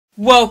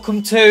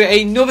Welcome to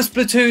another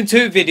Splatoon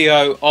 2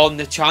 video on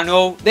the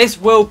channel. This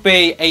will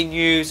be a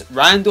news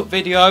roundup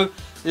video.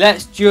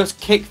 Let's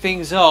just kick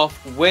things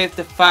off with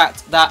the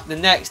fact that the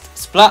next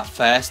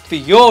Splatfest for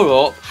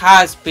Europe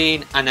has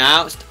been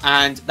announced,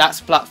 and that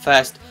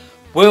Splatfest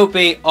will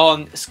be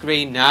on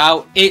screen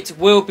now. It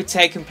will be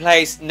taking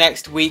place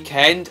next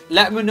weekend.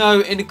 Let me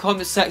know in the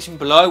comment section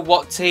below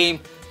what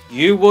team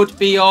you would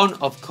be on.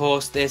 Of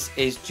course, this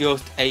is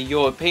just a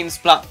European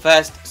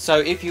Splatfest, so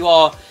if you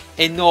are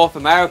in North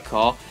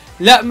America,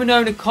 let me know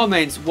in the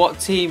comments what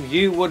team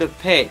you would have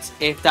picked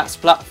if that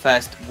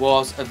Splatfest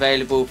was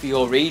available for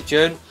your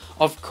region.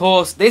 Of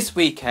course, this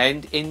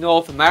weekend in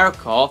North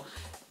America,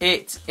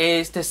 it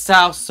is the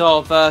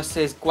Salsa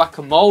versus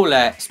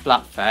Guacamole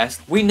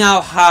Splatfest. We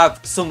now have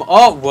some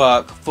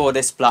artwork for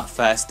this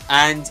Splatfest,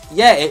 and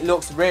yeah, it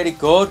looks really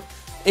good.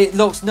 It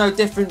looks no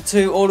different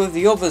to all of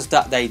the others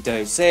that they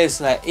do.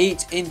 Seriously,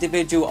 each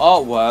individual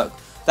artwork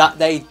that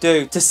they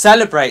do to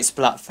celebrate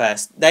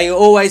Splatfest, they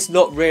always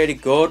look really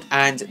good,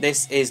 and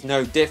this is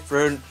no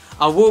different.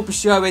 I will be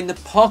showing the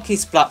Pocky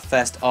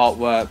Splatfest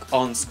artwork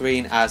on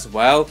screen as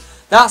well.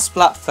 That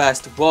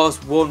Splatfest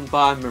was won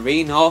by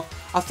Marina.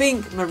 I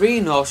think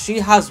Marina, she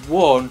has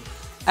won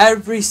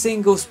every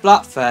single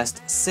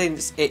Splatfest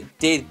since it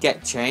did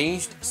get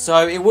changed,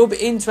 so it will be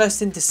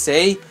interesting to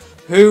see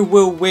who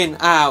will win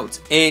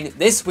out in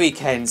this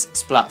weekend's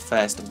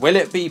Splatfest. Will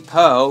it be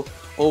Pearl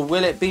or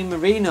will it be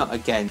Marina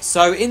again?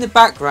 So in the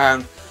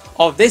background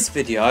of this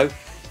video,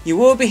 you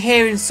will be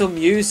hearing some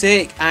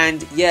music,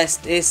 and yes,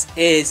 this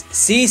is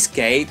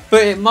Seascape,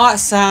 but it might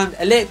sound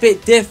a little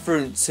bit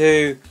different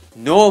to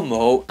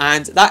normal,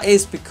 and that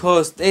is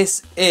because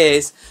this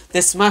is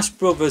the Smash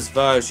Brothers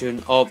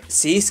version of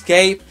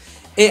Seascape.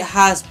 It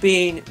has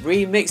been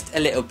remixed a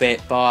little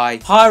bit by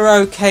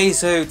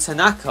Hirokazu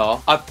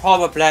Tanaka. I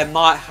probably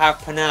might have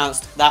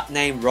pronounced that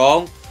name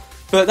wrong,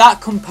 but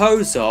that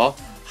composer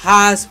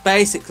has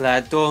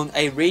basically done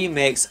a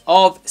remix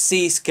of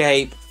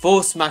Seascape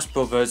for Smash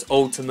Brothers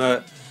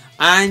Ultimate,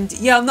 and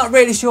yeah, I'm not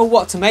really sure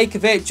what to make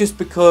of it, just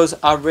because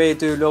I really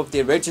do love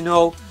the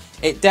original.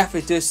 It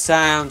definitely does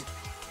sound,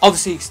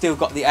 obviously you've still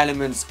got the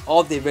elements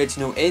of the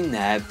original in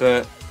there,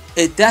 but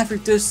it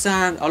definitely does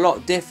sound a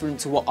lot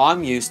different to what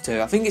I'm used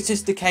to. I think it's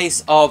just a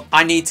case of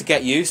I need to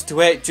get used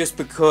to it, just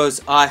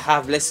because I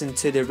have listened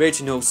to the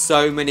original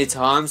so many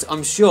times.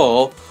 I'm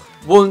sure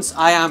once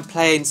I am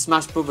playing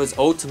Smash Brothers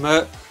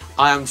Ultimate,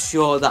 I am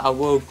sure that I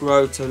will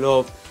grow to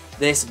love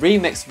this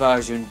remix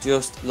version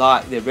just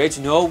like the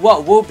original.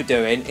 What we'll be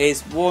doing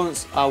is,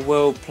 once I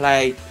will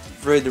play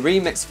through the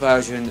remix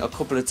version a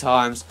couple of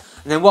times,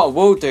 and then what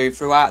we'll do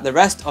throughout the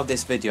rest of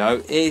this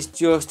video is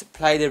just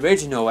play the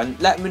original, and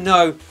let me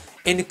know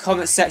in the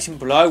comment section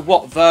below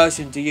what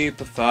version do you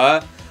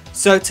prefer.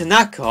 So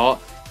Tanaka,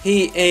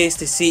 he is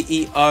the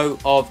CEO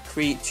of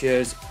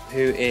Creatures, who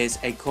is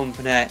a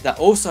company that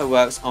also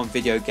works on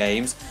video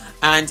games,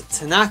 and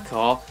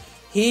Tanaka,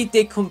 he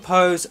did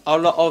compose a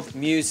lot of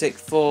music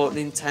for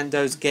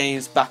Nintendo's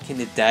games back in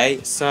the day,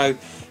 so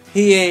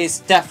he is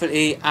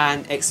definitely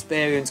an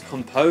experienced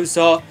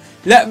composer.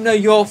 Let me know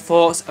your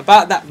thoughts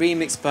about that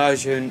remix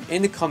version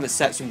in the comment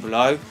section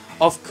below.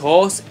 Of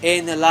course,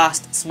 in the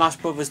last Smash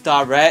Brothers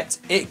Direct,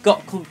 it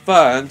got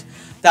confirmed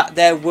that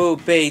there will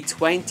be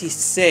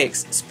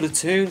 26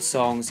 Splatoon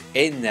songs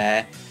in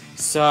there.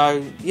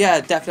 So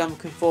yeah, definitely I'm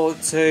looking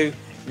forward to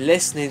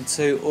listening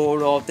to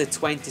all of the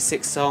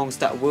 26 songs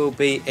that will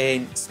be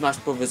in Smash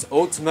Brothers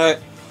Ultimate.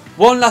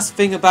 One last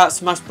thing about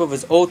Smash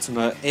Brothers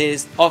Ultimate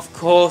is, of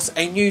course,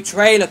 a new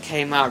trailer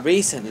came out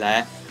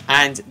recently,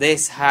 and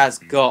this has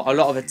got a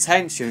lot of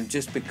attention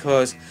just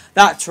because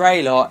that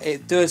trailer,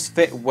 it does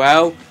fit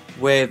well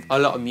with a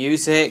lot of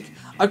music.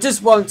 I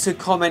just want to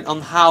comment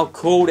on how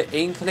cool the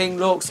Inkling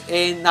looks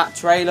in that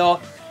trailer.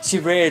 She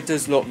really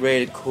does look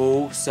really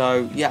cool,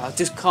 so yeah, I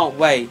just can't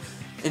wait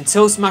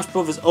until Smash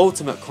Brothers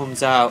Ultimate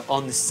comes out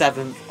on the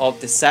 7th of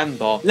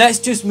December. Let's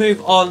just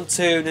move on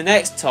to the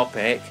next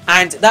topic,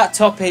 and that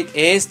topic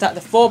is that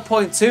the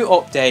 4.2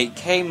 update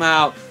came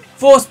out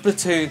for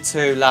Splatoon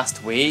 2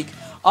 last week.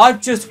 I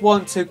just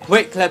want to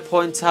quickly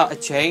point out a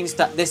change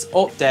that this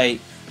update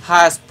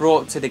has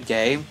brought to the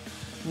game.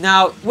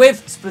 Now,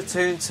 with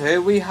Splatoon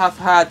 2, we have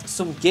had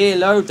some gear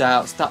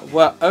loadouts that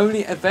were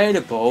only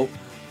available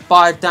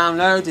by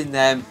downloading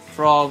them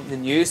from the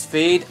news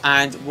feed,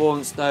 and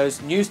once those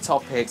news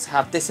topics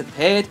have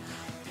disappeared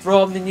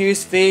from the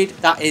news feed,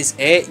 that is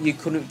it. You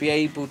couldn't be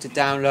able to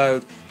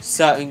download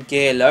certain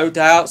gear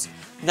loadouts.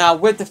 Now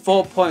with the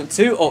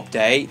 4.2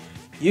 update,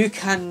 you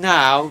can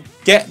now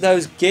get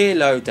those gear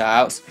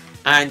loadouts,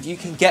 and you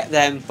can get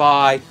them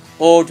by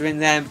ordering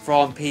them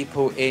from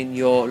people in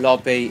your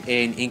lobby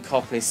in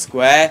Inkopolis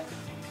Square,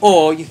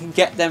 or you can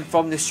get them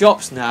from the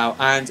shops now.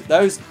 And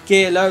those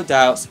gear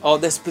loadouts are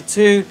the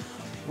Splatoon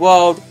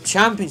World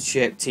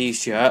Championship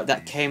t-shirt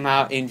that came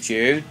out in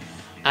June,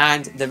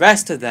 and the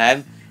rest of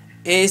them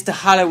is the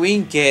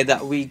Halloween gear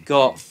that we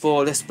got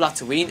for the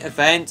Splatoon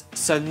event.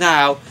 So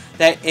now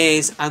there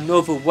is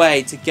another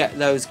way to get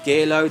those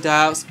gear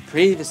loadouts.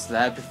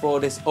 Previously, before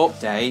this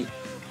update,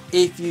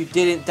 if you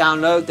didn't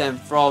download them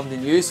from the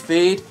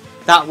newsfeed,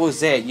 that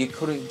was it. You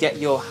couldn't get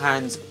your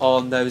hands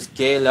on those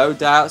gear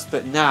loadouts,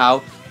 but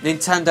now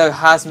Nintendo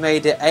has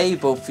made it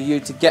able for you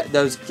to get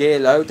those gear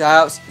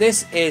loadouts.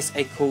 This is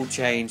a cool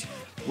change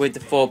with the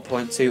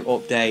 4.2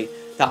 update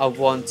that I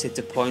wanted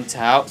to point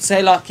out.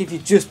 Say like if you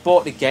just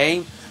bought the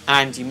game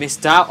and you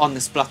missed out on the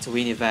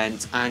Splatoon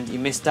event and you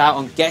missed out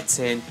on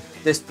getting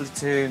the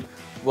Splatoon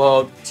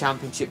World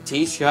Championship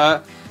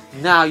t-shirt,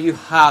 now you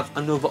have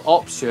another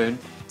option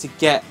to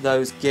get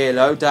those gear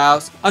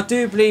loadouts. I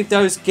do believe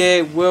those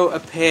gear will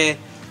appear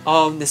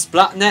on the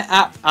Splatnet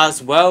app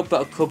as well,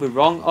 but I could be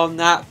wrong on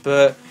that.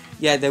 But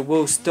yeah, they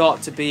will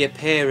start to be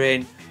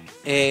appearing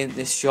in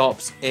the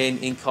shops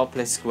in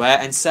Copley Square.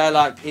 And so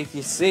like if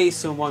you see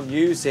someone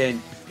using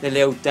the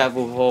little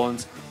devil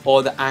horns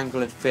or the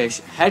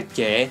anglerfish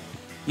headgear,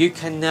 you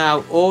can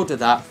now order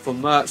that for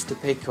merch to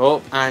pick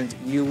up, and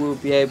you will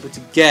be able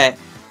to get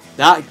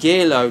that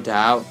gear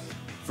loadout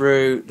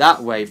through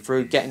that way,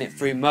 through getting it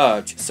through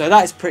merch. So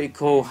that is pretty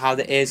cool how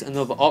there is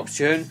another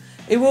option.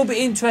 It will be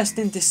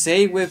interesting to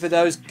see whether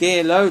those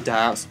gear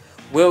loadouts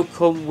will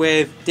come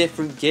with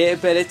different gear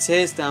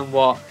abilities than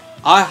what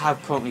I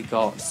have currently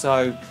got.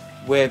 So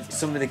with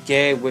some of the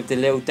gear with the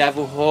little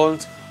devil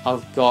horns,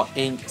 I've got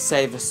Ink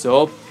Saver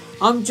Sub.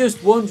 I'm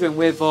just wondering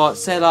whether,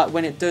 say like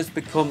when it does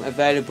become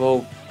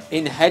available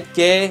in the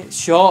headgear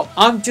shop,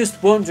 I'm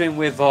just wondering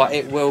whether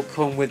it will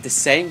come with the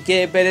same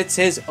gear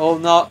abilities or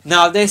not.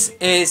 Now this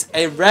is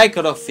a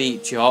regular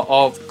feature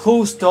of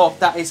cool stuff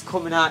that is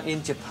coming out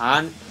in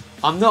Japan.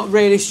 I'm not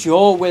really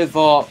sure whether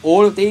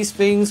all of these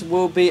things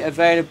will be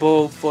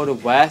available for the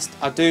West.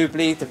 I do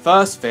believe the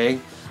first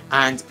thing,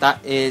 and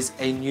that is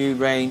a new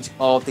range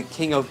of the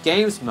King of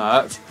Games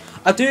merch.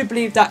 I do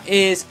believe that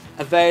is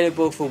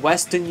available for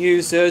Western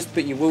users,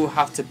 but you will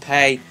have to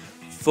pay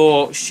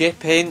for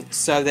shipping.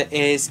 So there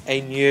is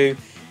a new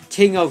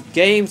King of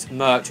Games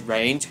merch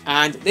range,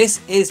 and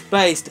this is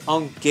based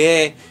on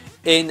gear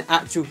in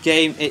actual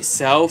game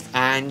itself,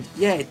 and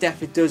yeah, it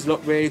definitely does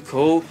look really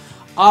cool.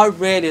 I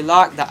really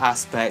like that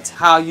aspect,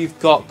 how you've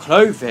got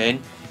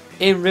clothing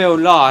in real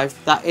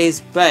life that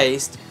is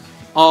based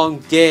on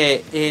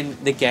gear in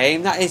the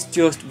game. That is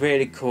just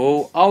really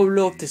cool. I would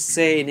love to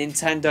see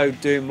Nintendo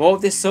do more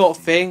of this sort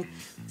of thing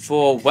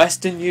for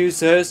Western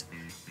users.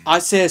 I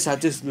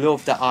just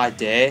love that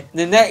idea.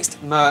 The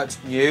next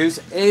merch news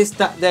is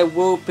that there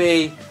will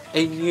be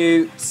a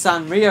new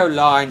Sanrio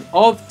line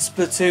of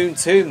Splatoon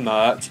 2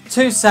 merch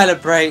to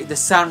celebrate the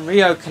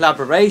Sanrio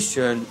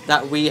collaboration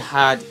that we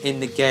had in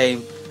the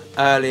game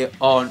earlier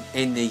on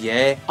in the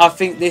year. I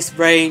think this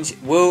range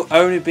will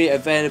only be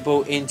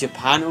available in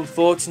Japan,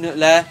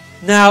 unfortunately.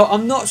 Now,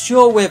 I'm not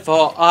sure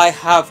whether I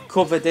have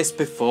covered this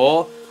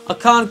before. I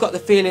kind of got the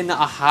feeling that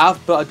I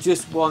have, but I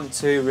just want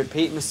to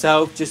repeat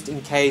myself just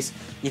in case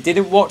you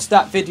didn't watch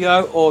that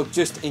video, or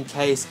just in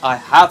case I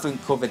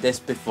haven't covered this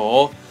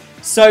before.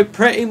 So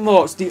pretty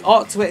much the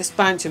Octo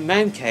expansion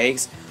mem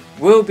cakes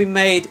will be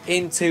made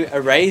into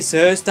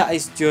erasers. That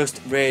is just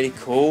really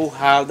cool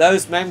how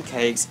those mem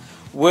cakes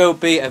will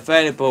be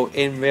available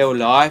in real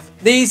life.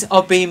 These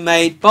are being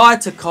made by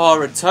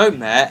Takara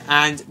Tome,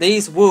 and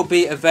these will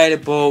be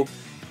available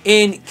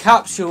in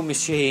capsule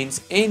machines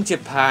in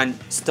Japan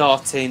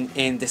starting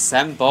in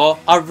December.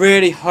 I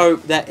really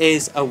hope there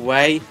is a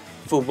way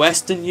for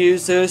Western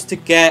users to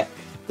get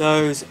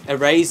those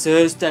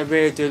erasers. They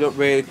really do look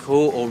really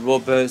cool, or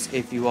rubbers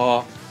if you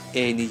are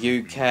in the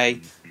UK.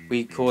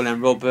 We call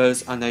them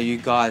rubbers. I know you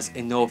guys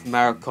in North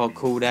America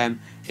call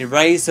them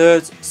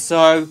erasers.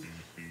 So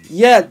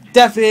yeah,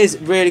 definitely is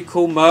really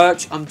cool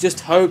merch. I'm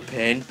just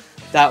hoping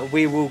that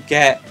we will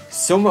get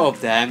some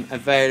of them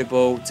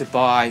available to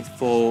buy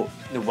for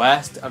the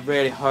West. I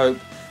really hope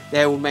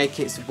they will make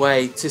its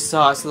way to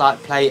sites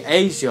like Play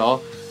Asia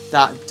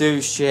that do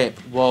ship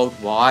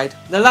worldwide.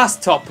 The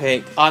last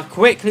topic I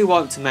quickly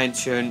want to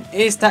mention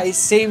is that it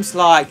seems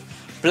like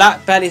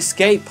Black Belly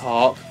Skate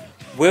Park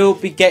will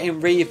be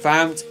getting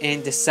revamped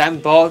in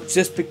December,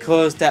 just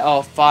because there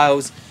are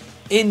files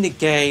in the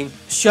game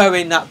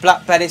showing that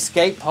Black Belly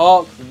Skate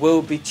Park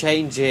will be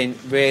changing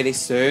really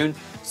soon.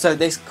 So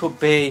this could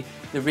be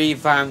the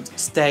revamped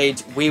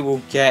stage we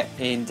will get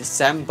in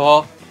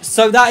December.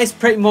 So that is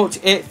pretty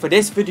much it for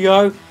this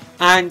video,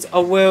 and I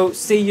will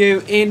see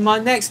you in my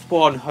next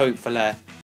one, hopefully.